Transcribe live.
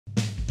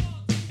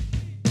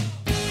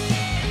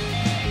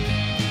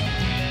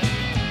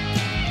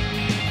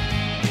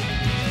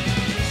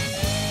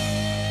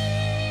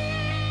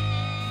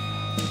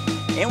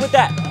And with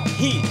that,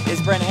 he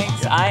is Brent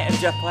Hanks. I am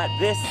Jeff Platt.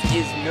 This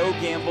is No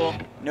Gamble,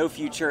 No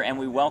Future, and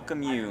we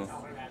welcome you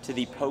to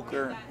the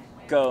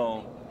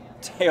PokerGO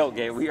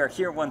Tailgate. We are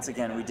here once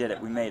again. We did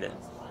it. We made it.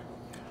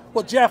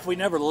 Well, Jeff, we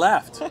never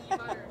left.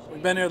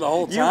 We've been here the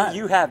whole time.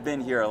 You have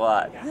been here a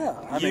lot.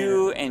 Yeah.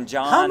 You and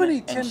John. How many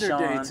and Tinder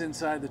Sean. dates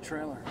inside the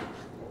trailer?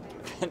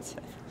 Have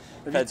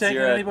you That's taken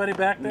zero. anybody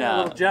back there? No, a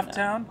little Jeff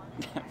Town?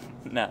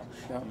 No.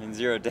 I mean,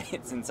 0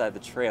 dates inside the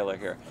trailer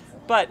here.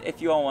 But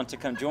if you all want to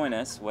come join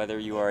us, whether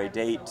you are a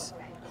date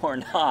or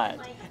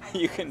not,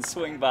 you can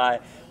swing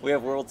by. We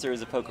have World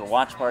Series of Poker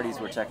watch parties.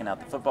 We're checking out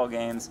the football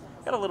games.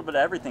 Got a little bit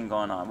of everything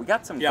going on. We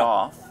got some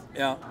golf.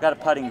 Yeah. Got a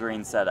putting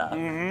green set up.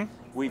 Mm-hmm.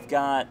 We've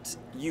got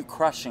you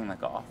crushing the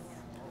golf.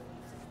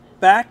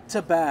 Back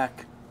to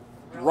back,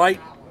 right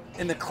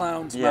in the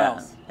clown's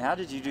mouth. How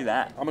did you do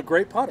that? I'm a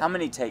great putter. How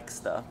many takes,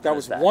 though? That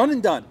was one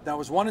and done. That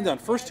was one and done.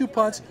 First 2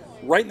 putts,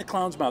 right in the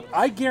clown's mouth.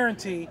 I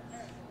guarantee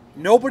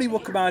nobody will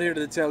come out here to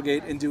the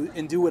tailgate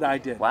and do what I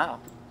did.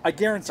 Wow. I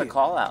guarantee It's a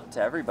call out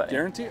to everybody.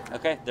 Guarantee it.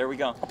 Okay, there we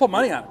go. I'll put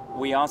money on it.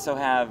 We also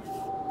have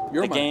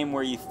Your the money. game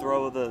where you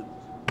throw the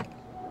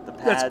pad.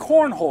 That's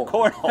cornhole.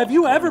 Cornhole. Have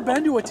you ever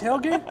been to a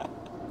tailgate?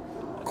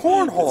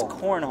 Cornhole. It's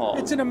cornhole.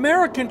 It's an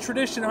American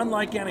tradition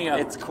unlike any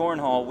other. It's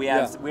cornhole. We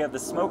have the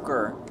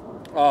smoker.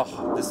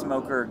 Oh. The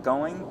smoker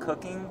going,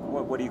 cooking.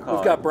 What do you call it?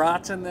 We've got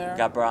brats in there.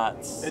 Got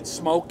brats. It's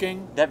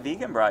smoking. That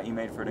vegan brat you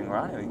made for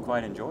Negreanu, he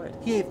quite enjoyed.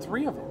 He ate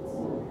 3 of them.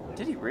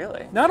 Did he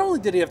really? Not only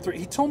did he have 3,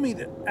 he told me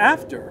that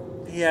after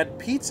he had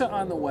pizza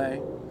on the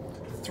way,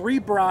 3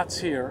 brats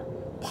here,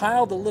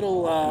 piled a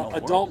little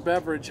adult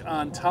beverage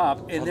on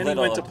top, and then he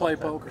went to play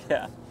poker.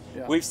 Yeah.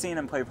 We've seen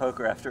him play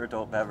poker after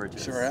adult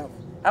beverages. Sure have.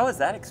 How was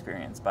that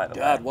experience, by the way?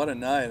 God, what a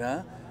night,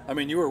 huh? I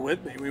mean, you were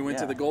with me. We went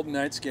to the Golden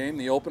Knights game,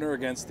 the opener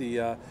against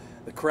the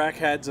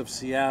Crackheads of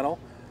Seattle,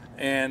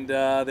 and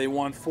they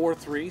won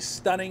 4-3.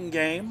 Stunning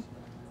game.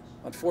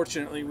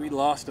 Unfortunately, we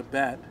lost a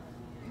bet.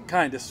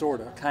 Kind of,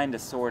 sort of. Kind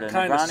of, sort of.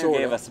 Negreanu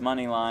gave us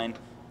money line.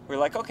 We're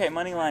like, okay,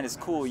 money line is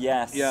cool,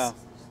 yes. Yeah.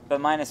 But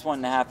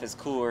 -1.5 is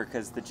cooler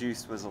because the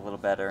juice was a little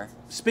better.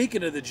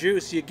 Speaking of the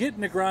juice, you get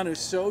Negreanu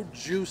so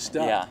juiced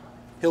up. Yeah.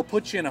 He'll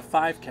put you in a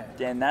 5K.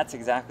 And that's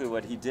exactly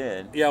what he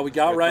did. Yeah, we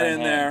got right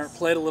in there, Hanks.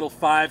 played a little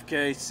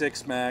 5K,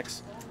 6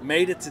 max,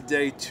 made it to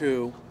day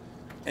 2,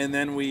 and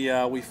then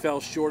we fell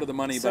short of the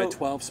money by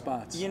 12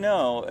 spots. You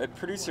know,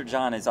 producer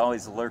John is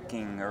always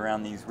lurking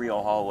around these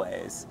real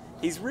hallways.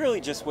 He's really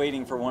just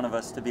waiting for one of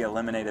us to be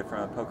eliminated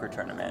from a poker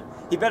tournament.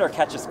 He better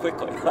catch us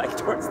quickly, like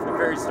towards the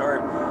very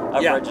start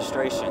of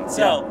registration.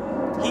 So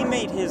he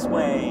made his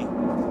way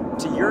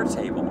to your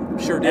table.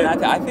 Sure did.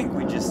 And I think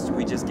we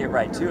just get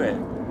right to it.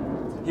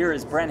 Here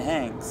is Brent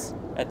Hanks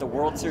at the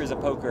World Series of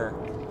Poker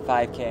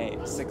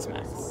 5K 6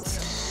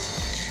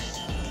 max.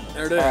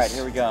 There it is. All right,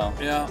 here we go.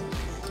 Yeah.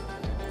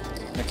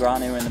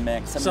 Negreanu in the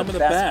mix. Some of the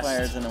best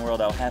players in the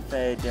world. El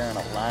Jefe, Darren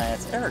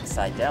Elias, Eric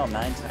Seidel,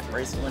 9-time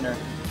bracelet winner,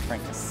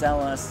 Frank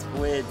Casella,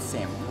 Squid,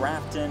 Sam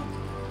Grafton.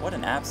 What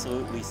an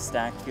absolutely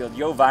stacked field.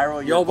 Yo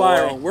Viral, Yo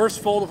Viral, worst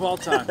fold of all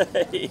time.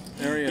 There he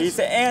is.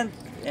 And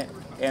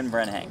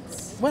Brent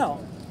Hanks.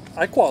 Well,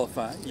 I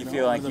qualify. You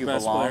feel like you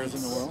best belonged? players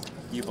in the world.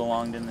 You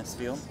belonged in this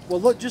field?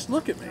 Well, just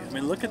look at me. I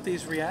mean, look at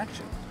these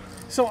reactions.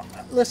 So,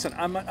 listen,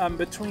 I'm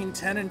between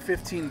 10 and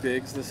 15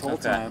 bigs this whole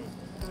time.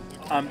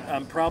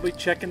 I'm probably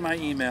checking my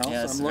emails.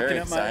 Yes, I'm looking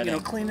at my,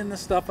 cleaning the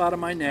stuff out of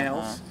my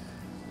nails.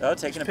 Oh,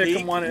 taking a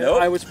peek?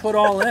 Nope. I was put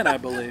all in, I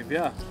believe.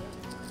 Yeah.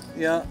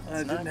 Yeah,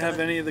 I didn't have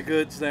any of the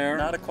goods there.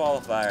 Not a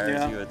qualifier,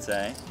 as you would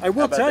say. I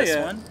will tell you.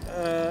 One?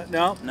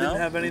 No, didn't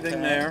have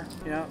anything there.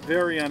 Yeah,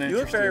 very uninteresting. You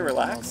look very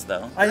relaxed,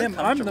 though. I am.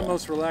 I'm the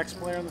most relaxed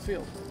player in the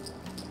field.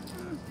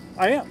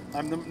 I am.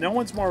 No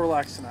one's more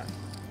relaxed than I.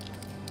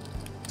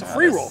 It's a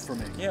free roll for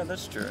me. Yeah,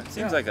 that's true. It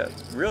seems like a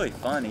really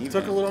fun evening.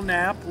 Took a little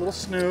nap, a little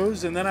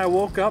snooze, and then I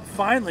woke up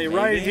finally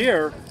right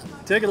here.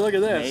 Take a look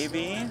at this.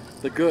 Maybe.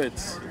 The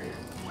goods.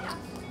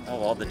 Oh,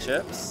 all the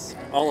chips?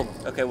 All of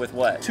them. Okay, with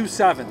what? 2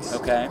 7s.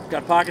 Okay.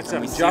 Got pocket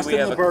 7. Justin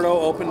Liberto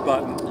open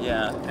button.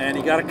 Yeah. And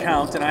he got a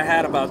count, and I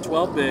had about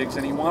 12 bigs,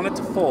 and he wanted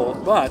to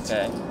fold, but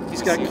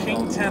he's got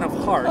King 10 of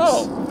hearts.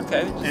 Oh,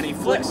 okay. And he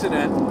flicks it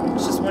in.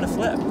 Let's just win a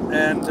flip.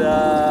 And,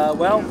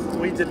 well,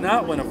 we did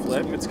not win a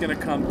flip. It's going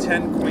to come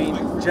 10 queen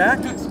jack.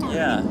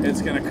 Yeah.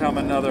 It's going to come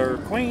another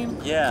queen.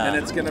 Yeah. And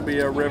it's going to be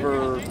a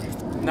river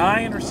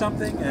 9 or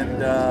something,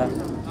 and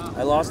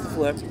I lost the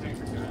flip,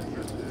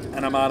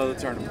 and I'm out of the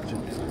tournament.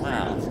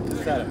 Wow.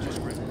 Pathetic.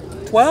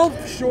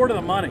 12 short of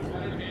the money.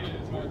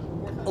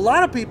 A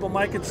lot of people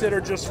might consider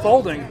just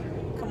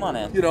folding. Come on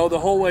in. You know, the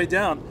whole way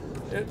down.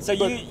 So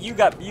you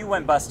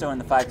went busto in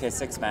the 5K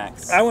 6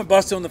 max. I went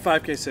busto in the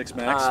 5K 6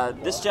 max.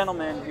 This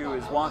gentleman who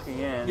is walking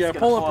in. Yeah,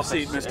 pull up a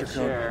seat, Mr.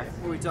 Koon.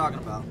 What are we talking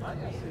about?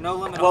 No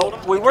limit.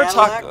 Well, we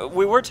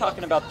were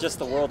talking about just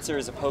the World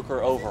Series of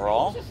Poker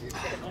overall,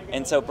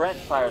 and so Brent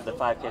fired the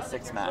 5K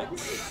 6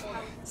 max,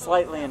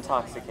 slightly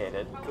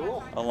intoxicated,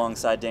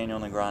 alongside Daniel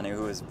Negreanu,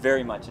 who is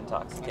very much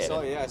intoxicated.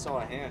 I saw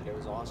a hand. It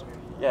was awesome.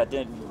 Yeah,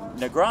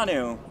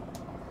 Negreanu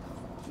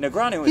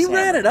Negreanu was He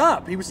ran hammered. it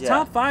up. He was Yeah.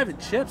 top 5 in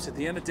chips at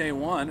the end of day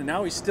 1, and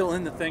now he's still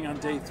in the thing on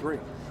day 3.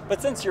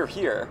 But since you're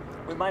here,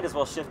 we might as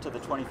well shift to the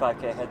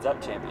 25K Heads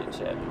Up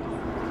Championship.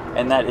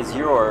 And that is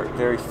your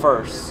very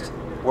first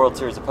World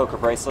Series of Poker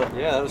bracelet.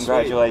 Yeah, that was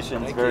Congratulations.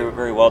 sweet. Thank Very, you.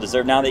 very well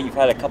deserved. Now that you've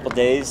had a couple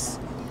days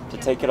to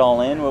take it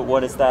all in,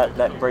 what does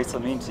that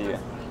bracelet mean to you?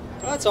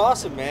 That's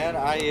awesome, man.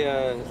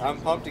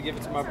 I'm pumped to give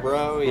it to my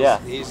bro.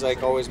 He's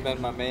like always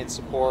been my main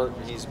support.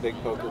 He's a big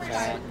poker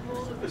fan.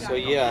 So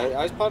yeah,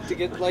 I was pumped to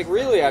get, like,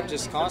 really, I've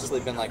just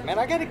constantly been like, man,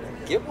 I gotta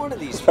get one of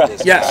these for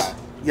this Yes. guy.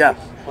 Yeah.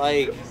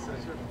 Like,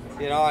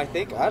 you know, I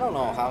don't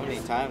know how many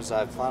times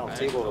I've final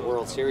tabled a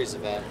World Series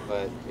event,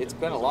 but it's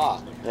been a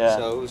lot. Yeah.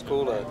 So it was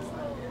cool to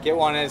get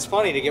one, and it's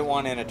funny to get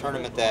one in a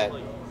tournament that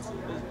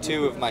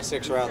 2 of my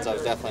 6 rounds I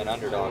was definitely an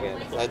underdog in.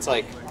 That's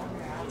like,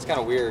 it's kind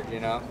of weird, you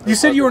know? You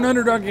said you were an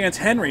underdog against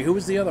Henry. Who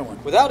was the other one?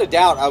 Without a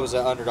doubt, I was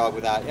an underdog.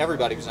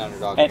 Everybody was an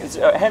underdog. And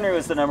Henry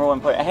was the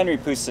 #1 player. Henry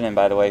Puustinen,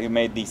 by the way, who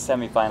made the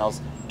semifinals,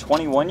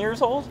 21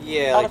 years old?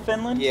 Yeah, Out of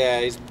Finland?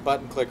 Yeah, he's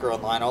button clicker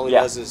online. All he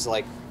does is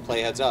like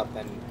play heads up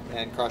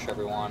and crush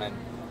everyone, and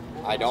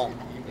I don't,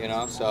 you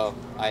know. So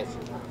it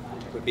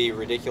would be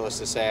ridiculous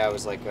to say I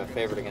was like a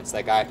favorite against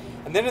that guy.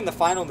 And then in the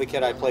final, the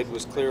kid I played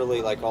was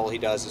clearly like all he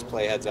does is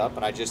play heads up,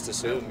 and I just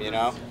assume, you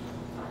know.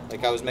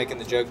 Like I was making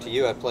the joke to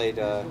you, I played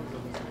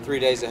 3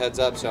 days of heads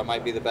up, so I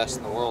might be the best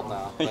in the world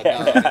now. But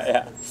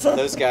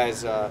those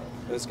guys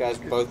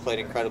both played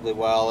incredibly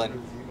well,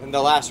 and in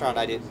the last round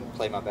I didn't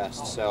play my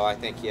best, so I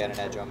think he had an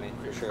edge on me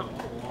for sure.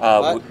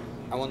 But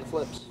I won the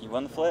flips. You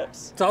won the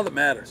flips. It's all that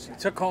matters. You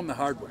took home the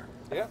hardware.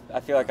 Yeah. I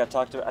feel like I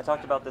talked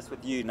about this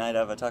with you, night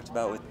of. I talked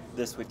about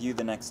this with you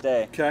the next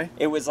day. Okay.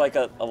 It was like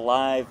a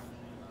live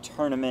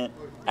tournament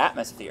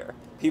atmosphere.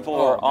 People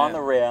were on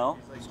the rail.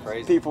 It's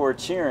crazy. People were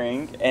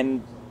cheering,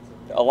 and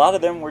a lot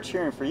of them were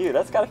cheering for you.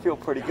 That's got to feel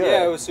pretty good.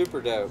 Yeah, it was super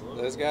dope.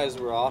 Those guys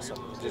were awesome.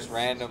 Just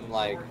random,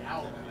 like,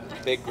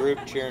 big group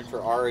cheering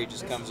for Ari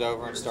just comes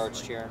over and starts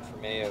cheering for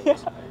me.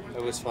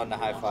 It was fun to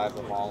high-five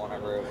them all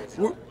whenever it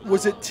was.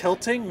 Was it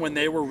tilting when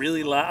they were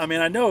really loud? I mean,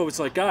 I know it was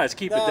like, guys,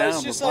 keep it down.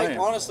 It's just we're like, playing.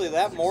 honestly,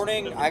 that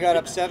morning I got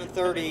up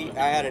 7:30.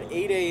 I had an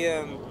 8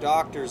 a.m.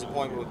 doctor's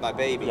appointment with my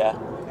baby at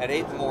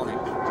 8 in the morning.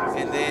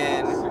 And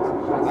then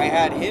I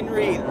had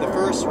Henry the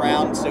first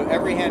round, so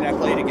every hand I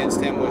played against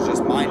him was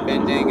just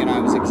mind-bending, and I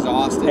was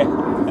exhausted.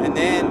 And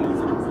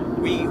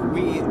then we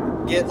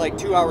get like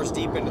 2 hours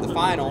deep into the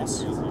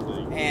finals,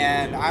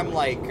 and I'm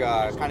like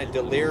kind of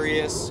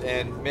delirious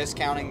and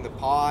miscounting the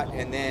pot,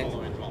 and then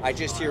I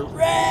just hear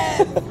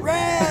red,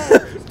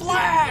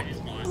 black,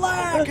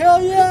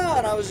 hell yeah!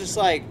 And I was just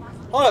like,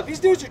 hold up, these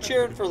dudes are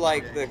cheering for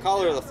like the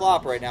color of the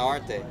flop right now,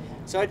 aren't they?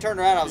 So I turned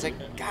around, I was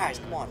like, guys,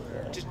 come on,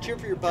 just cheer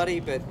for your buddy,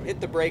 but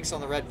hit the brakes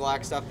on the red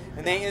black stuff,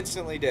 and they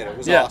instantly did. It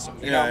was awesome.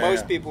 You know,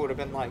 most people would have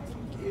been like, fuck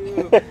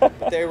you,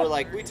 but they were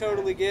like, we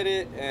totally get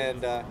it,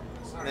 and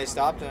they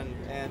stopped,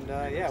 and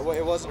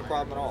it wasn't a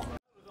problem at all.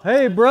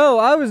 Hey, bro,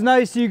 I was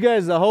nice to you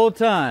guys the whole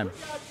time.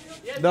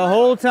 The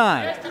whole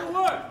time.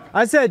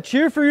 I said,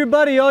 cheer for your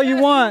buddy all you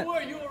want.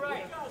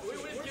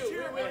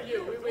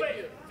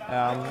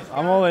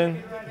 I'm all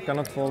in.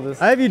 Cannot fold this.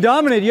 I have you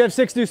dominated. You have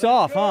 6 deuce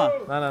off, huh?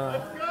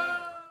 No.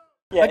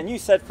 Yeah, and you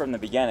said from the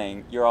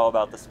beginning you're all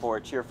about the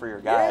sport. Cheer for your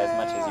guy as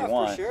much as you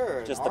want. For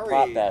sure. Just the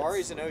prop bets.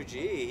 Ari's an OG.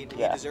 He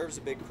deserves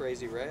a big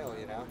crazy rail,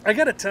 you know. I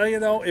got to tell you,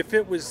 though, if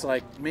it was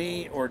like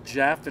me or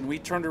Jeff and we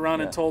turned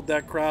around and told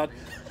that crowd,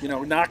 you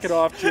know, knock it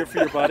off, cheer for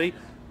your buddy,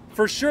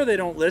 for sure they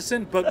don't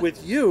listen. But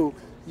with you,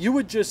 you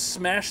would just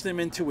smash them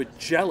into a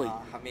jelly.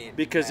 I mean,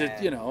 because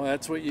man, you know,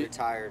 that's what you.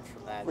 Retired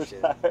from that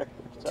shit.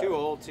 Too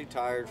old, too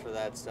tired for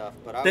that stuff.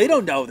 But they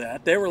don't know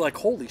that. They were like,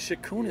 "Holy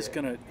shit, Koon is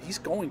he's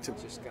going to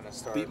just gonna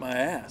start beat my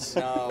ass."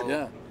 No,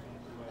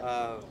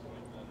 yeah.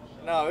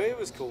 No, it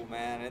was cool,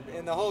 man,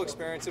 and the whole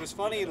experience. It was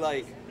funny,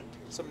 like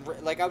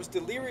I was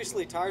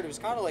deliriously tired. It was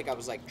kind of like I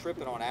was like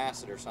tripping on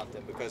acid or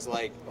something because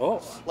like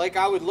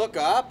I would look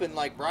up and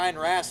like Brian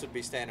Rass would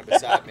be standing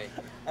beside me,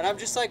 and I'm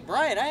just like,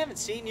 Brian, I haven't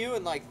seen you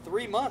in like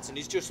 3 months, and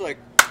he's just like,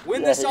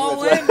 win this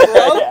all in, bro.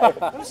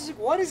 I was just like,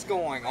 what is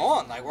going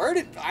on? Like, where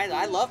did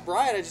I love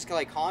Brian? I just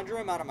like conjure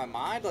him out of my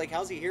mind. Like,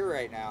 how's he here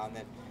right now? And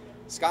then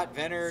Scott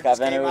Venner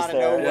just came out of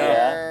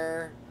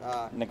nowhere.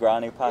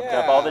 Negreanu popped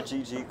up. All the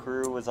GG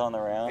crew was on the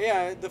round.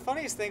 Yeah, the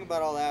funniest thing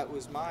about all that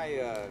was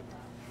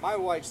my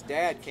wife's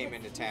dad came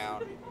into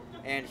town,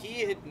 and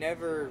he had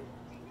never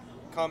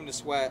come to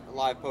sweat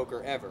live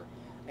poker ever.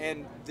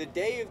 And the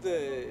day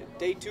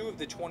 2 of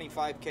the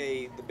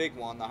 25K, the big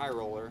one, the high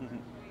roller,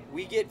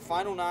 we get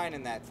final 9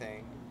 in that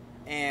thing,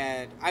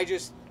 and I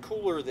just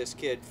cooler this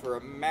kid for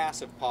a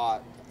massive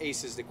pot,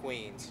 aces to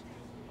queens.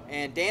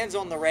 And Dan's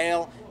on the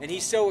rail, and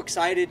he's so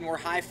excited, and we're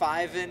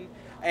high-fiving,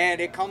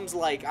 and it comes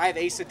like, I have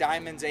ace of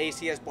diamonds, ace,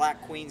 he has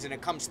black queens, and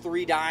it comes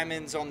 3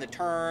 diamonds on the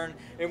turn,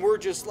 and we're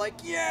just like,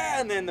 yeah,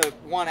 and then the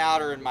one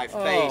outer in my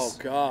face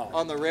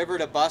on the river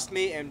to bust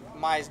me, and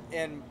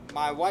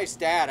my wife's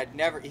dad,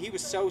 he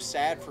was so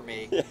sad for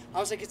me. Yeah. I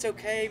was like, it's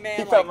okay, man.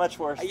 He felt much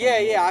worse.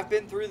 Yeah, I've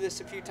been through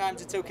this a few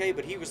times, it's okay,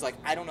 but he was like,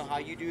 I don't know how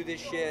you do this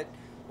shit.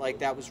 like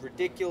that was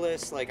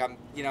ridiculous. Like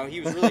you know, he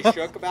was really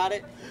shook about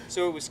it.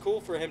 So it was cool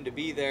for him to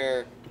be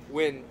there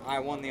when I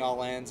won the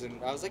all ends,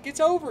 and I was like, it's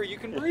over, you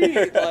can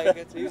breathe.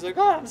 Like he was like,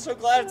 oh, I'm so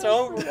glad it's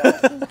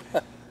over.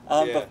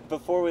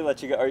 Before we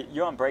let you go, are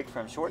you on break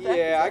from short deck?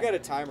 Yeah, I got a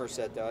timer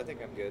set though. I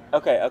think I'm good.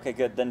 Okay,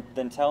 good.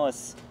 Then tell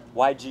us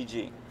why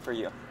GG for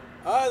you.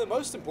 The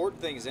most important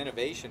thing is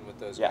innovation with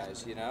those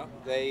guys. You know,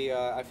 they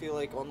I feel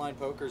like online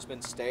poker has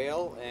been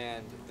stale,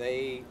 and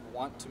they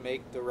want to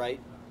make the right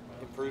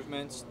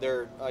improvements.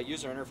 Their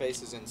user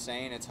interface is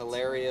insane. It's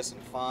hilarious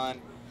and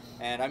fun,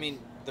 and I mean,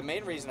 the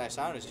main reason I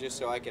signed is just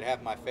so I could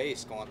have my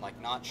face going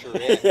like not sure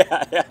if.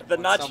 The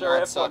not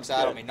sure if sucks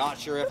out on me. Not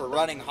sure if, or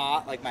running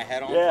hot, like my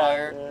head on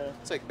fire. Yeah.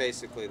 It's like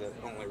basically the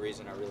only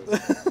reason I really.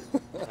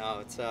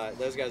 No, it's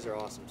those guys are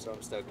awesome, so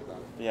I'm stoked about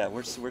it. Yeah,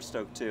 we're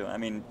stoked too. I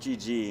mean,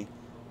 GG.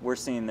 We're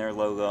seeing their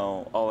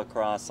logo all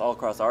across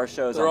our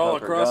shows. They're all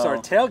PokerGO. across our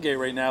tailgate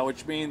right now,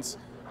 which means,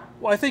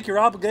 well, I think you're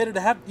obligated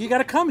to have. You got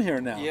to come here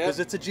now because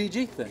it's a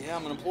GG thing. Yeah,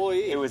 I'm an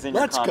employee. It was in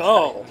Let's your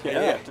go. contract. You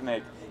have to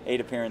make 8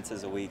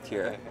 appearances a week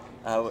here.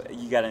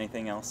 You got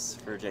anything else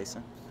for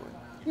Jason?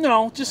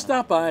 No, just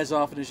stop by as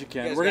often as you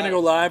can. We're going to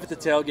go live at the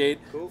tailgate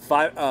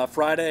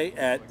Friday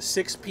at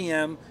 6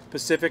 p.m.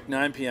 Pacific,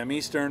 9 p.m.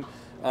 Eastern.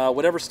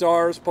 Whatever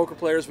stars, poker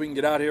players we can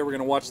get out here. We're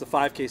going to watch the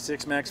 5K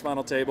 6 Max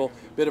final table.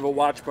 Bit of a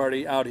watch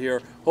party out here.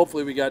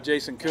 Hopefully we got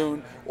Jason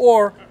Koon,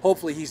 or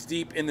hopefully he's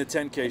deep in the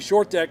 10K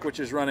short deck,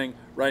 which is running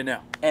right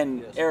now.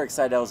 And Eric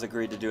Seidel's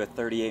agreed to do a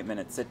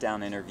 38-minute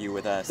sit-down interview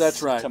with us.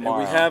 That's right.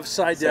 Tomorrow. And we have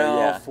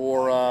Seidel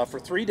for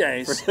 3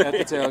 days at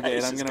the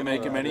tailgate. I'm going to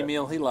make him any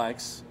meal he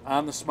likes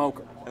on the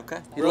smoker.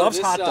 Okay. He loves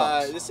hot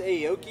dogs. This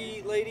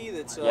Aoki lady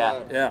that's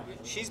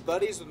she's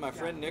buddies with my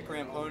friend Nick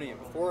Ramponi, and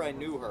before I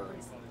knew her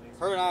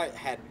and I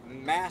had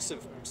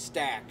massive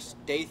stacks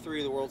day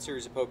 3 of the World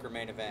Series of Poker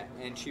main event,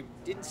 and she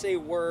didn't say a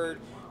word.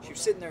 She was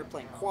sitting there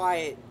playing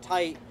quiet,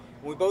 tight,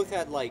 and we both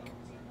had like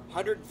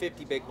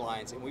 150 big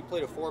blinds, and we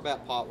played a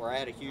 4-bet pot where I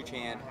had a huge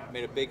hand,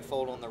 made a big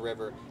fold on the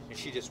river, and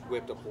she just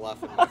whipped a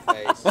bluff in my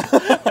face.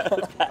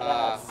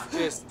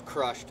 Just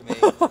crushed me.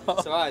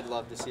 So I'd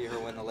love to see her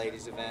win the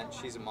ladies event.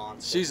 She's a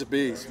monster. She's a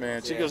beast,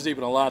 man. She goes deep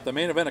in a lot. The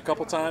main event a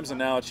couple times, and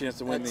now a chance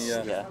to win the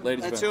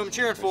ladies event. That's who I'm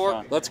cheering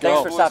for. Let's go.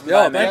 Thanks for stopping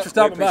by, man. Thanks for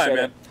stopping by,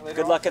 man.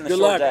 Good luck in the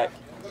short deck.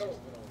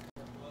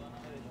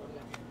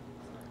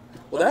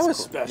 Well, that was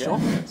special.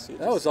 Yeah.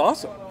 That was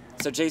awesome.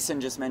 So Jason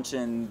just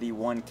mentioned the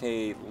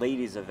 1K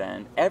ladies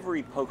event.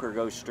 Every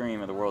PokerGO stream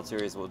of the World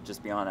Series will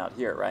just be on out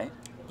here, right?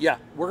 Yeah,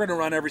 we're going to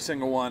run every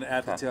single one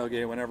at the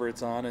tailgate whenever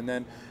it's on, and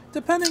then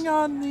depending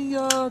on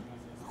the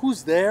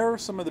who's there,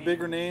 some of the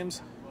bigger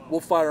names, we'll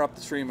fire up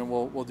the stream and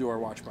we'll do our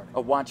watch party. A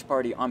watch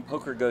party on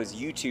PokerGo's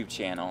YouTube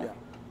channel. Yeah.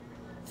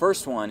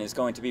 First one is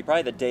going to be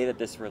probably the day that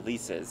this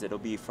releases. It'll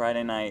be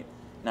Friday night,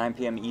 9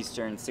 p.m.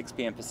 Eastern, 6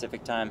 p.m.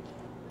 Pacific time.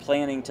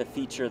 Planning to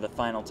feature the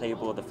final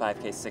table of the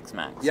 5K 6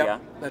 Max. Yep, yeah,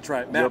 that's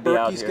right. Matt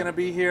Berkey's going to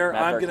be here.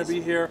 I'm going to be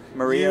here.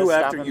 Maria, you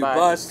after you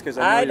bust because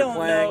I know you're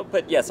playing. Know,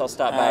 but yes, I'll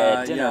stop by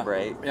at dinner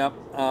break. Yep.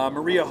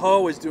 Maria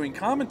Ho is doing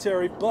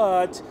commentary,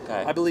 but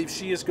I believe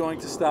she is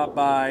going to stop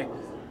by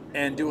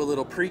and do a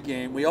little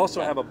pregame. We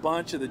also have a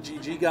bunch of the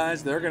GG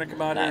guys. They're going to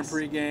come out here and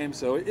pregame,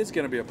 so it's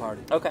going to be a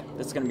party. Okay,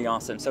 it's going to be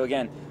awesome. So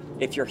again,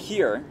 if you're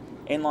here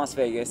in Las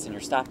Vegas and you're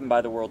stopping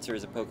by the World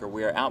Series of Poker,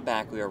 we are out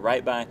back. We are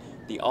right by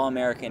the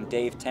All-American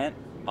Dave tent,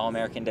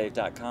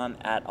 allamericandave.com,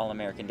 at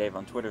allamericandave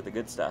on Twitter, the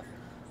good stuff.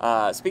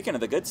 Speaking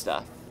of the good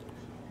stuff.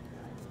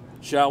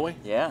 Shall we?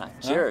 Yeah,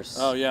 cheers.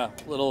 Oh, yeah.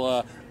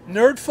 Little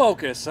nerd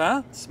focus,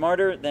 huh?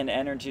 Smarter Than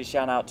Energy.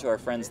 Shout out to our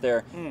friends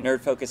there,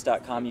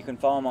 nerdfocus.com. You can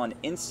follow them on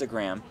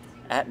Instagram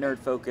at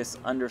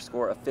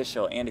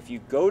nerdfocus_official. And if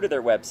you go to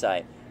their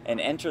website and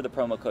enter the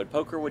promo code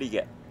POKER, what do you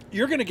get?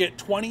 You're going to get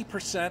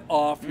 20%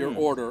 off your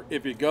order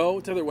if you go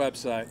to their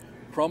website.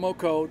 Promo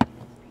code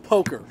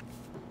POKER.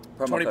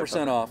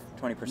 20% off.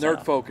 20% Nerd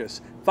off.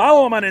 Focus.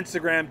 Follow him on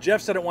Instagram.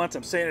 Jeff said it once.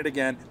 I'm saying it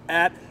again.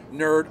 At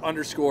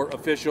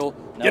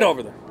nerd_official. Get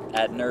over there.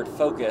 At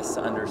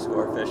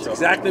nerdfocus_official.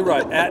 Exactly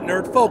right. At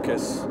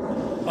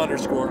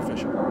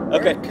nerdfocus_official.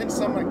 Okay. Where can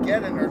someone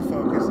get a Nerd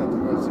Focus at the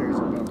World Series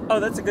of Poker? Oh,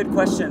 that's a good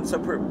question. So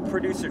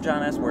producer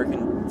John asked, where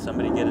can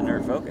somebody get a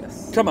Nerd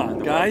Focus? Come on,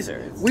 guys.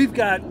 We've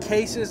got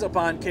cases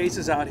upon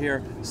cases out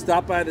here.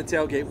 Stop by the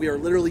tailgate. We are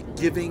literally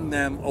giving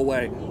them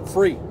away.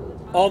 Free.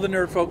 All the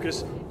Nerd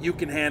Focus you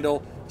can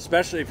handle,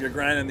 especially if you're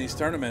grinding these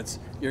tournaments.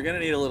 You're going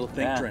to need a little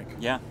drink.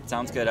 Yeah,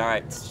 sounds good. All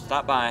right,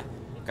 stop by,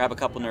 grab a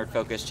couple Nerd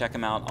Focus, check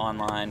them out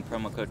online,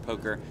 promo code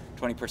POKER,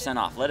 20%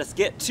 off. Let us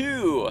get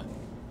to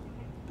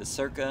the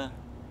Circa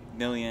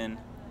Million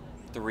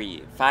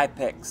III. 5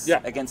 picks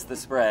against the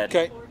spread.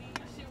 Okay.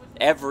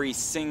 Every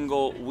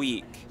single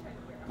week.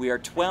 We are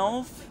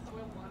 12,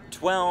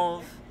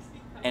 12,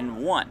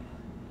 and 1.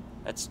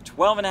 That's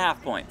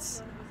 12.5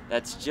 points.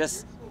 That's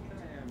just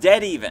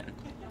dead even.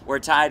 We're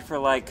tied for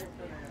like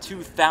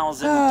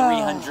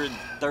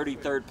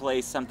 2,333rd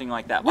place, something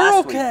like that. We're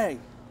Last okay.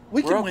 week,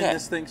 We can win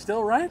this thing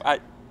still,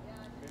 right?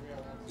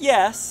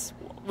 Yes.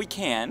 We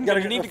can. Gotta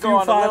We get need a to few go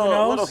on 5 and a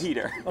 0s. little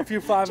heater. A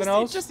few 5 and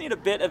 0s. Just need a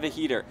bit of a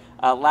heater.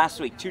 Last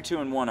week,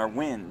 2-2-1. Our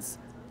wins,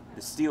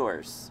 the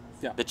Steelers,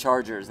 the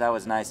Chargers. That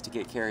was nice to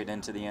get carried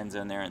into the end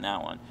zone there in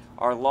that one.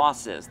 Our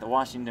losses, the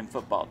Washington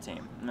football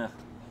team. Ugh.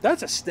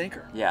 That's a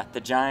stinker. Yeah,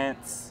 the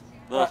Giants.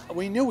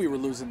 We knew we were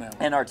losing that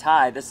one. And our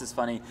tie, this is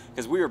funny,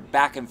 because we were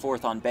back and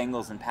forth on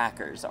Bengals and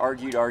Packers.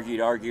 Argued.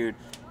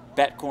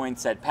 Betcoin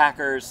said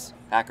Packers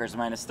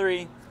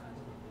 -3,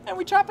 and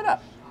we chop it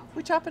up.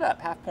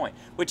 Half point.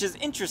 Which is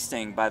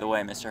interesting, by the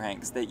way, Mr.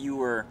 Hanks, that you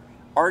were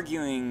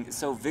arguing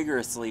so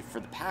vigorously for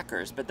the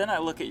Packers, but then I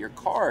look at your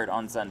card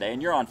on Sunday,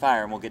 and you're on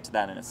fire, and we'll get to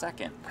that in a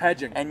second.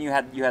 Hedging. And you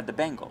had the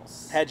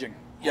Bengals. Hedging.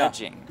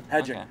 Hedging.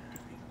 Okay.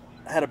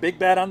 I had a big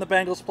bet on the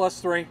Bengals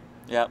 +3.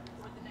 Yep.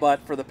 But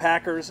for the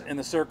Packers in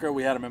the Circa,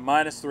 we had them at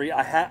 -3.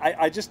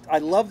 I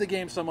love the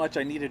game so much,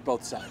 I needed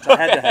both sides. I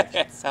had to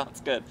hedge.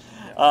 Sounds good.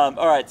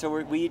 All right, so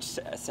we each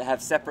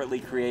have separately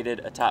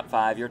created a top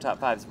 5. Your top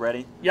 5 is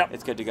ready? Yep.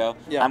 It's good to go?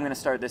 Yep. I'm going to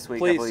start this week.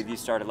 Please. I believe you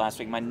started last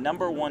week. My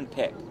number 1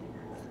 pick,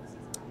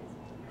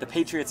 the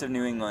Patriots of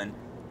New England,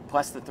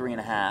 plus the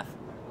 3.5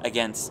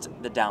 against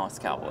the Dallas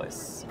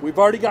Cowboys. We've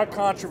already got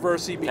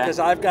controversy because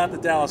I've got the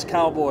Dallas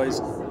Cowboys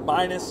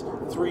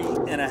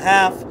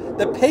 -3.5.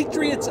 The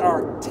Patriots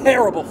are a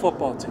terrible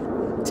football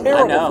team.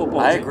 Terrible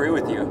football team. I agree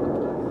with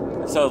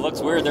you. So it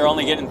looks weird they're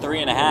only getting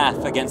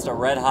 3.5 against a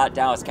red-hot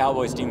Dallas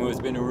Cowboys team who has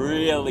been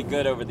really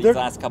good over these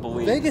last couple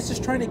weeks. Vegas is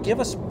trying to give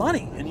us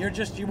money, and you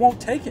won't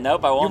take it.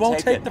 Nope, I won't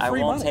take it. The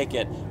free money. take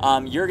it.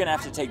 You're going to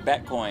have to take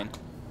Betcoin.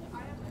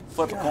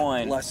 Flip a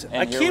coin. Bless it.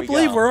 I can't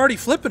believe we're already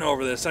flipping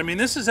over this. I mean,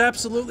 this is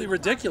absolutely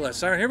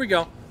ridiculous. All right, here we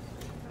go.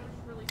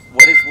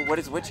 What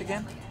is which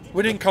again?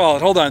 We didn't call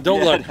it. Hold on.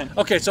 Don't look.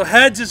 Okay, so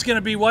heads is going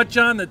to be what,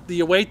 John? The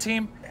away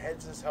team?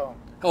 Heads is home.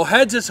 Oh,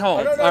 heads is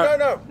home.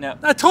 Oh, no.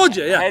 I told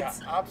you, yeah. Heads,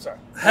 I'm sorry.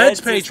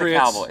 Heads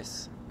Patriots. Is the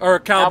Cowboys. Or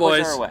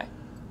Cowboys. Are away.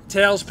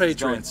 Tails Going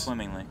Patriots.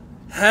 swimmingly.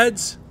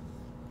 Heads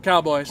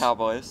Cowboys.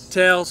 Cowboys.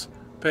 Tails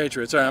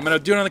Patriots. All right, I'm going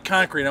to do it on the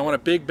concrete. I want a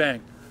big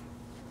bang.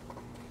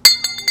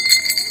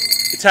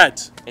 It's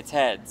heads. It's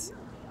heads.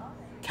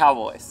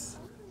 Cowboys.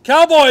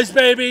 Cowboys,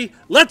 baby.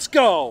 Let's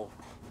go.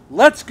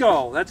 Let's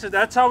go.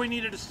 That's how we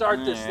needed to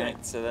start this thing.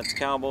 So that's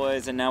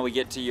Cowboys, and now we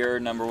get to your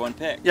number 1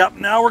 pick. Yep.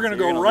 Now we're going to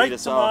So you're go gonna right lead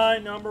us to off. my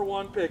number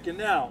 1 pick. And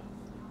now,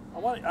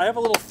 I have a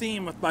little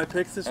theme with my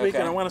picks this week, Okay.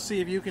 and I want to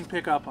see if you can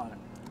pick up on it.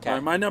 Okay. All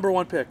right, my number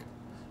 1 pick,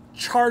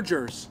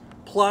 Chargers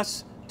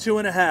plus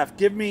 2.5.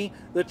 Give me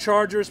the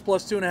Chargers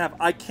plus 2.5.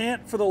 I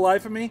can't, for the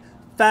life of me,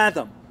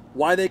 fathom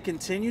why they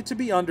continue to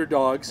be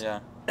underdogs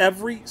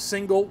every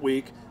single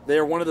week. They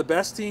are one of the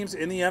best teams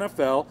in the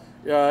NFL.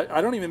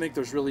 I don't even think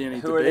there's really any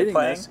Who are they debating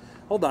playing? this.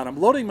 Hold on, I'm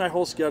loading my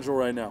whole schedule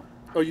right now.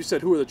 Oh, you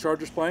said who are the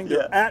Chargers playing?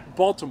 They're at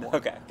Baltimore.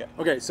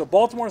 Okay, so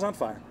Baltimore's on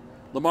fire.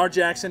 Lamar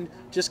Jackson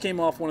just came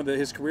off one of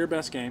his career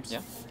best games.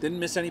 Didn't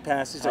miss any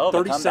passes. Hell Like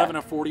of a 37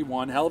 of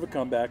 41. Hell of a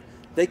comeback.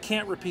 They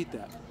can't repeat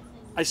that.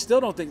 I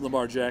still don't think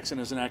Lamar Jackson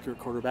is an accurate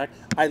quarterback.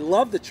 I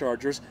love the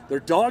Chargers. They're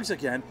dogs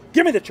again.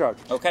 Give me the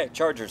Chargers. Okay,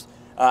 Chargers.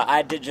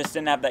 Just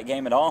didn't have that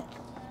game at all.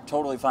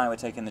 Totally fine with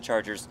taking the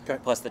Chargers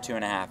plus the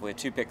 2.5. We have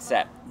 2 picks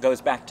set.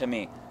 Goes back to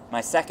me.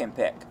 My second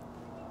pick.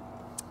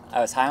 I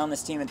was high on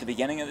this team at the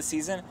beginning of the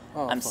season.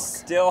 I'm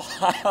still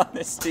high on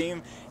this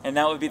team, and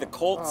that would be the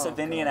Colts of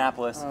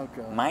Indianapolis,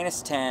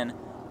 -10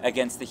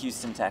 against the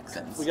Houston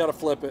Texans. We got to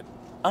flip it.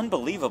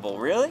 Unbelievable,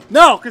 really?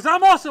 No, because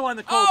I'm also on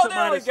the Colts at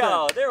there we -10.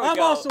 go. There we I'm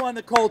go. also on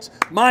the Colts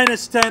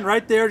 -10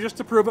 right there just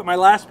to prove it. My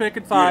last pick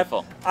at 5.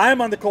 Beautiful.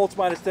 I'm on the Colts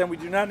 -10. We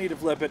do not need to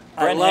flip it.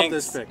 Brent I love Hanks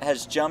this pick.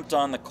 has jumped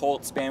on the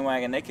Colts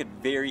bandwagon. They could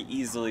very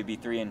easily be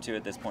 3-2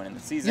 at this point in the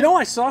season. You know,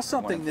 I saw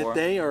something 1-4. that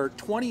they are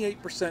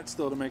 28%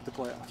 still to make the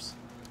playoffs.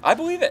 I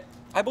believe it.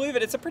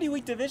 It's a pretty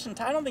weak division.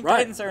 I don't think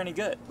Titans are any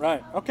good.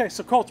 Right. Okay,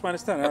 so Colts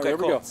 -10. All right, here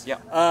Colts. we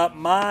go.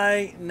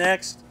 My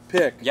next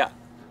pick.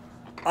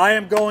 I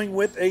am going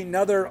with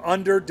another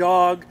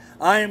underdog.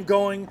 I am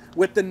going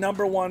with the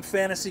number 1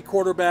 fantasy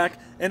quarterback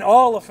in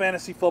all of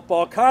fantasy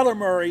football, Kyler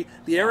Murray,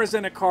 the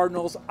Arizona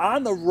Cardinals,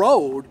 on the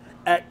road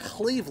at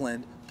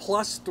Cleveland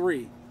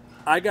 +3.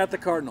 I got the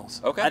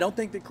Cardinals. Okay. I don't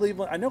think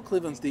that I know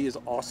Cleveland's D is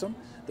awesome.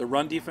 The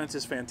run defense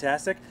is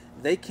fantastic.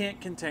 They can't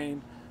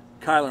contain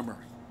Kyler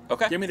Murray.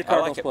 Okay. Give me the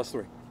Cardinals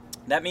 +3.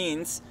 That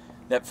means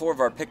that 4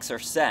 of our picks are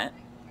set.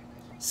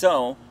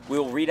 So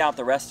we'll read out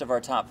the rest of our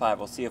top 5.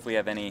 We'll see if we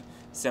have any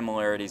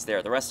similarities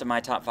there. The rest of my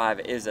top 5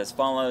 is as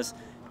follows.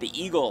 The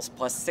Eagles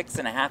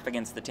 +6.5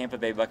 against the Tampa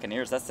Bay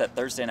Buccaneers. That's that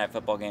Thursday night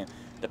football game.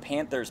 The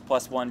Panthers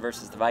 +1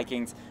 versus the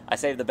Vikings. I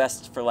saved the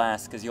best for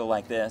last because you'll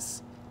like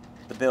this.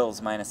 The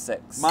Bills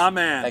 -6. My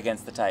man.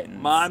 Against the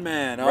Titans. My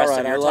man. All Rest right,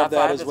 of I your love top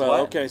that 5 as is well. what?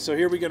 Okay, so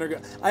here we're going to go.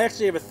 I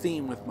actually have a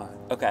theme with mine.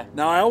 Okay.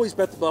 Now, I always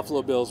bet the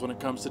Buffalo Bills when it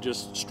comes to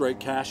just straight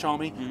cash on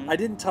me. I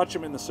didn't touch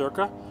them in the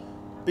Circa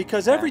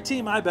because every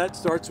team I bet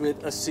starts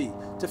with a C.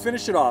 To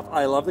finish it off,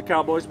 I love the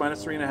Cowboys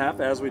 -3.5,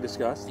 as we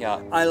discussed. Yeah.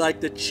 I like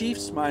the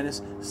Chiefs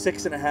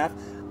 -6.5.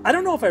 I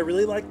don't know if I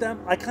really like them.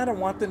 I kind of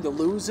want them to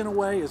lose in a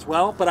way as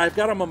well, but I've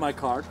got them on my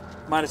card,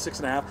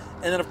 -6.5.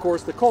 And then, of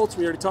course, the Colts,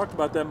 we already talked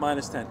about them,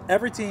 -10.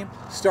 Every team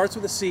starts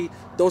with a C.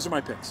 Those are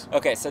my picks.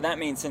 Okay, so that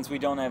means since we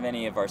don't have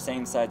any of our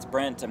same sides,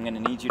 Brent, I'm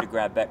going to need you to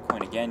grab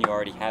Betcoin again. You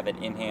already have it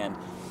in hand.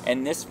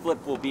 And this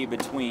flip will be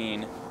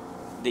between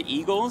the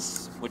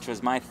Eagles, which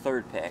was my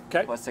third pick,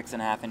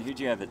 +6.5. And who'd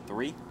you have at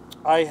 3?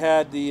 I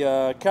had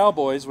the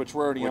Cowboys, which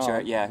were already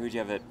on. Yeah, who'd you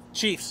have at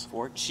Chiefs.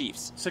 4?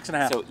 Chiefs.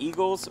 6.5. So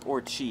Eagles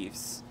or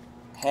Chiefs.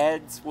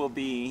 Heads will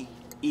be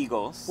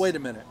Eagles. Wait a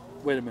minute.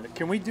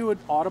 Can we do an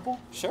audible?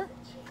 Sure.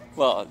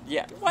 Well,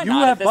 yeah. Why you not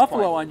have at this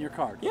Buffalo point? on your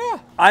card. Yeah.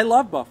 I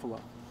love Buffalo.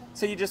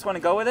 So you just want to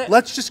go with it?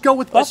 Let's just go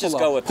with Let's Buffalo. just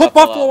go with Put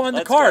Buffalo. on the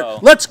Let's card. go.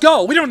 Let's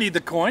go. We don't need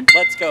the coin.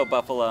 Let's go,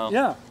 Buffalo.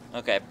 Yeah.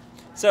 Okay.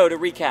 So to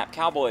recap,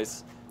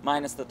 Cowboys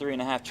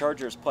 -3.5,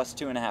 Chargers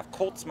 +2.5,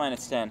 Colts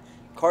 -10,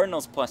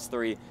 Cardinals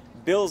 +3,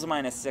 Bills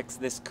 -6.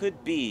 This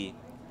could be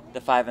the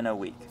 5-0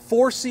 week.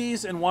 4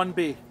 C's and 1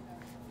 B.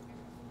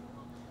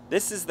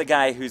 This is the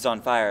guy who's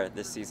on fire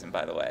this season,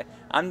 by the way.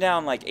 I'm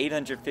down like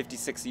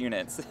 856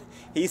 units.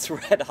 He's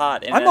red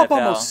hot in I'm NFL. up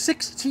almost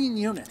 16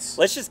 units.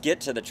 Let's just get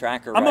to the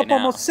tracker right now. I'm up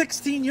almost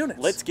 16 units.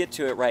 Let's get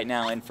to it right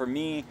now. And for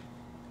me,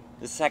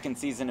 the second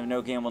season of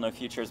No Gamble, No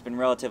Future has been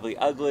relatively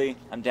ugly.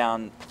 I'm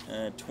down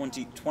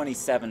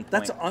 27.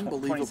 That's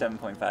unbelievable.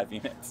 27.5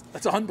 units.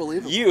 That's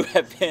unbelievable. You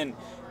have been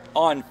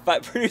on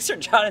fire. Producer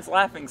John is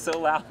laughing so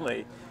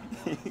loudly.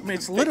 I mean,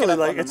 it's literally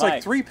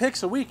like 3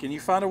 picks a week, and you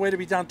found a way to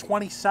be down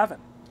 27.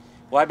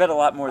 Well, I bet a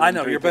lot more than I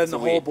know, 3 you're picks betting a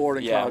the whole week.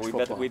 board in college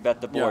football. We bet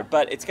the board. Yeah.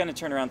 But it's going to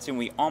turn around soon.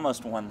 We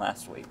almost won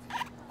last week.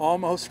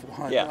 Almost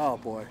won? Yeah. Oh,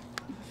 boy.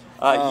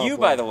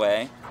 By the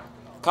way,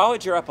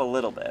 college, you're up a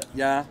little bit.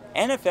 Yeah.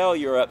 NFL,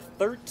 you're up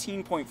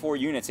 13.4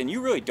 units, and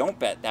you really don't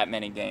bet that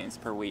many games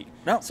per week.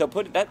 No. So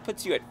that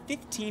puts you at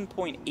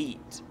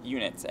 15.8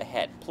 units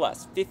ahead,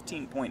 plus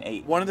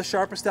 15.8. One of the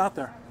sharpest out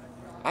there.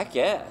 I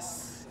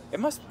guess. It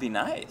must be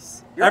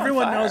nice. You're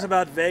Everyone on fire. knows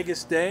about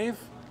Vegas Dave.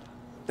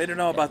 They don't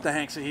know about the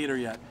Hanksy heater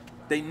yet.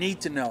 They need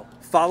to know.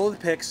 Follow the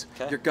picks.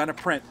 Okay. You're going to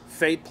print.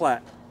 Fade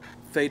Platt.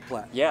 Fade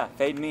Platt. Yeah,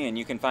 fade me, and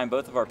you can find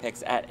both of our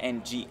picks at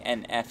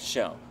NGNF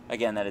Show.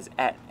 Again, that is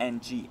at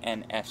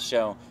NGNF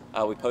Show.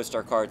 We post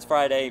our cards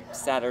Friday,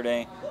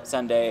 Saturday,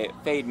 Sunday.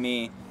 Fade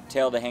me,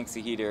 tail the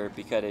Hanksy heater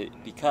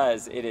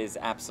because it is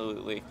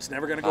absolutely It's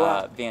never going to go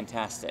out.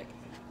 Fantastic.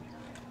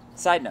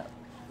 Side note.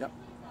 Yep.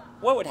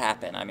 What would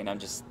happen? I mean, I'm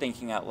just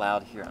thinking out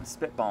loud here. I'm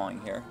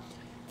spitballing here.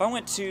 If I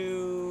went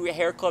to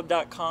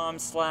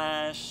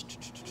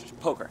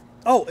hairclub.com/poker.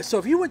 Oh, so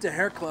if you went to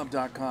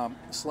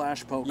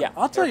hairclub.com/poker, Yeah,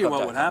 I'll tell you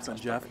what would happen,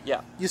 Jeff.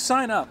 Yeah. You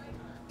sign up.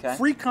 Okay.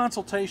 Free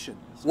consultation.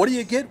 What do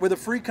you get with a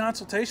free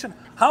consultation?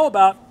 How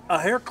about a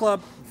Hair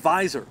Club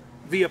visor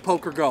via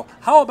PokerGo?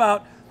 How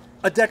about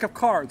a deck of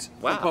cards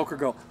Wow. from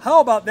PokerGo? How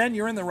about then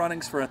you're in the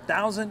runnings for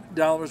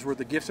 $1,000 worth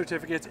of gift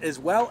certificates as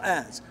well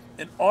as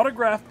an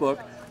autographed book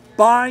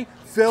by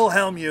Phil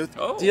Hellmuth.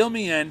 Oh. Deal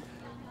me in.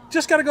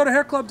 Just got to go to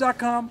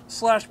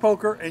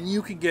hairclub.com/poker and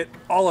you can get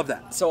all of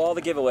that. So all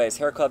the giveaways,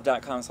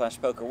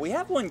 hairclub.com/poker. We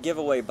have one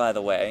giveaway, by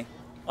the way,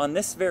 on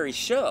this very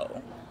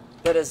show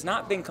that has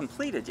not been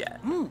completed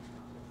yet.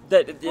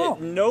 That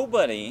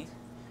nobody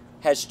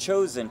has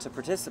chosen to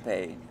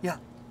participate Yeah.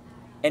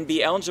 and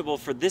be eligible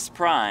for this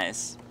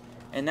prize.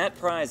 And that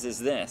prize is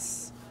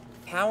this.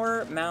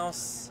 Power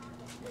Mouse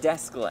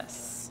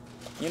Deskless.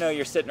 You know,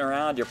 you're sitting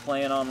around, you're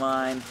playing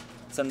online.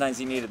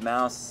 Sometimes you need a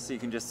mouse so you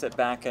can just sit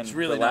back and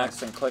really relax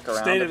nice. and click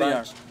around State a of the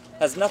bunch. art.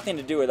 Has nothing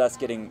to do with us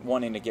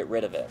wanting to get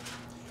rid of it.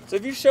 So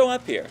if you show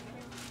up here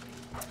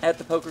at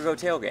the PokerGO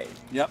Tailgate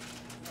Yep.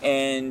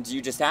 and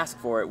you just ask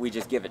for it, we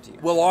just give it to you.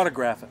 We'll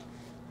autograph it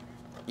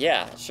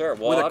Yeah, sure.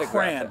 We'll with a autograph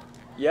crayon. it.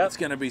 Yep. It's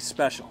going to be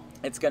special.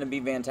 It's going to be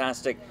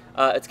fantastic.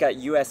 It's got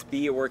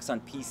USB. It works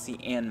on PC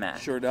and Mac.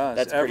 Sure does.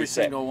 That's Every pretty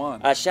sick. single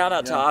one. Shout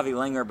out to Yeah. Avi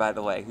Langer, by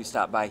the way, who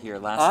stopped by here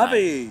last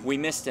Avi. night. We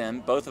missed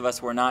him. Both of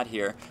us were not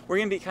here. We're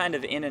going to be kind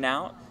of in and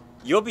out.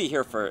 You'll be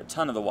here for a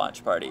ton of the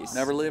watch parties.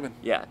 Never leaving.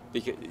 Yeah,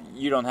 because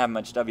you don't have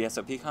much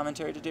WSOP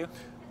commentary to do?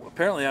 Well,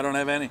 apparently, I don't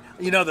have any.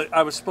 You know that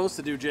I was supposed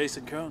to do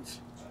Jason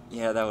Koon's.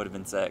 Yeah, that would have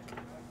been sick.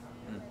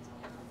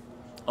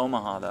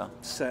 Omaha, though.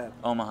 Sad.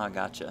 Omaha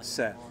gotcha.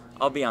 Sad.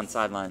 I'll be on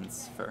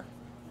sidelines for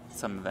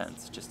some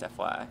events, just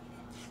FYI.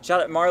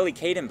 Shout out Marley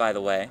Caden, by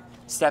the way,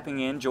 stepping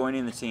in,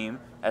 joining the team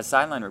as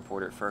sideline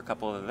reporter for a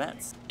couple of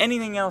events.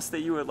 Anything else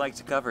that you would like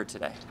to cover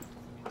today?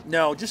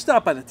 No, just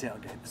stop by the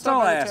tailgate. That's Stop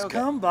all by I the ask. tailgate.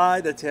 Come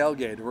by the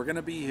tailgate. We're going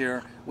to be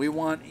here. We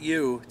want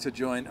you to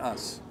join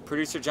us.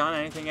 Producer John,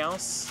 anything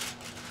else?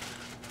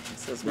 He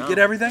says We no. get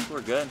everything?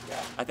 We're good.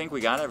 I think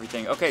we got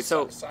everything. Okay,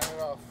 so Sign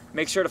it off.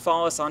 make sure to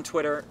follow us on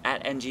Twitter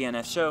at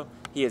NGNF Show.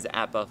 He is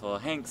at Buffalo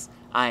Hanks.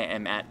 I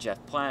am at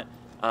Jeff Platt.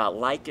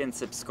 Like and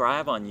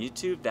subscribe on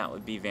YouTube. That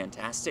would be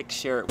fantastic.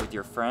 Share it with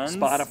your friends.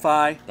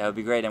 Spotify. That would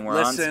be great. And we're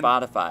Listen.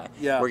 on Spotify.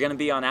 Yeah. We're going to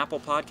be on Apple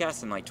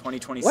Podcasts in like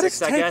 2026, What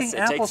is I guess. taking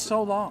Apple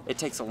so long? It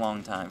takes a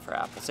long time for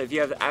Apple. So if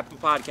you have Apple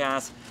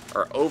Podcasts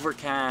or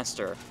Overcast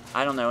or,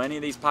 I don't know, any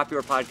of these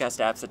popular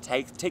podcast apps,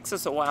 it takes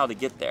us a while to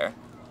get there.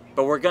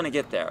 But we're going to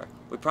get there.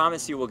 We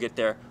promise you we'll get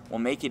there. We'll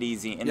make it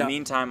easy. In the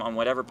meantime, on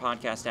whatever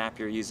podcast app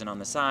you're using on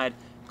the side,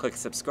 click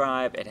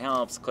subscribe. It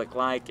helps. Click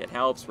like. It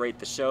helps. Rate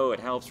the show. It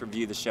helps.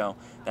 Review the show.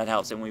 That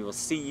helps. And we will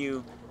see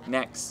you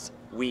next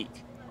week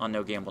on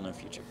No Gamble, No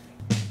Future.